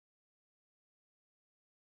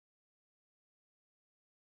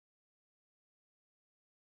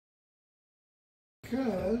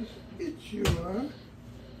Because it's your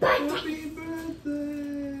happy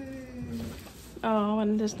birthday. Oh,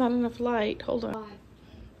 and there's not enough light. Hold on.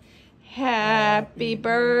 Happy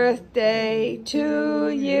birthday to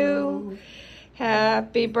you.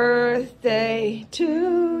 Happy birthday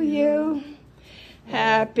to you.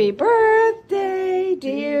 Happy birthday,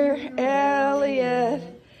 dear Elliot.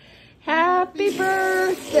 Happy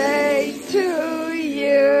birthday to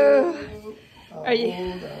you.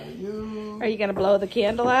 Are you gonna blow the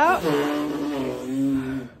candle out?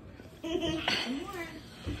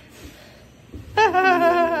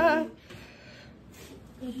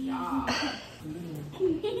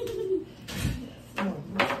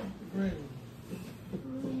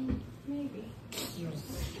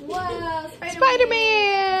 Whoa,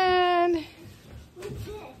 Spider-Man!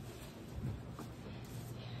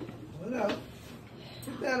 What up?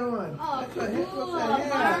 Put that on. Oh, That's a cool. what's that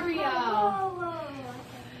hat? Mario.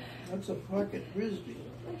 That's a pocket frisbee.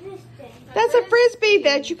 That's a frisbee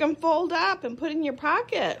that you can fold up and put in your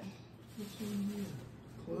pocket. What's in here?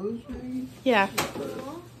 Clothes maybe? Yeah.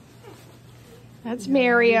 That's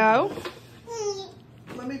Mario.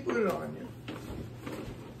 Let me put it on you.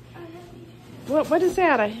 What is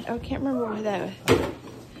that? I can't remember what that was.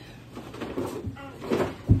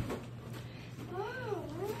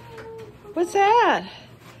 What's that?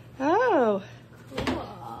 Oh.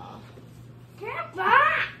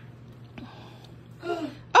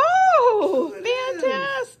 Oh,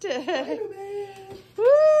 fantastic. Spider-Man.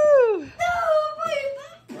 Woo.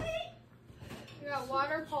 We got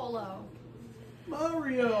water polo.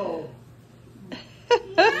 Mario.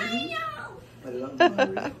 I love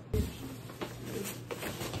Mario.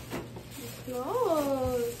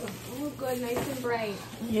 Oh, good, nice and bright.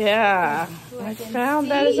 Yeah. I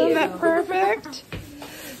found that. Isn't that perfect?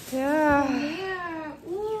 Yeah. Yeah.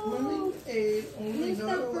 Ooh. Swimming aid only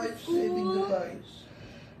not a life-saving device.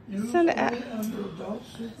 Used Send only it. under adult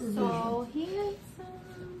supervision. So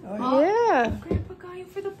handsome. Oh, Yeah. Grandpa got you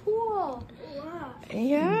for the pool. Wow.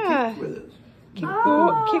 Yeah. With it.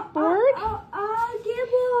 Kickboard? Kickboard.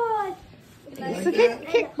 It's a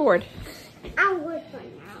kickboard. I would by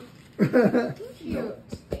now. Cute.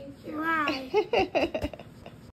 Thank you. Wow.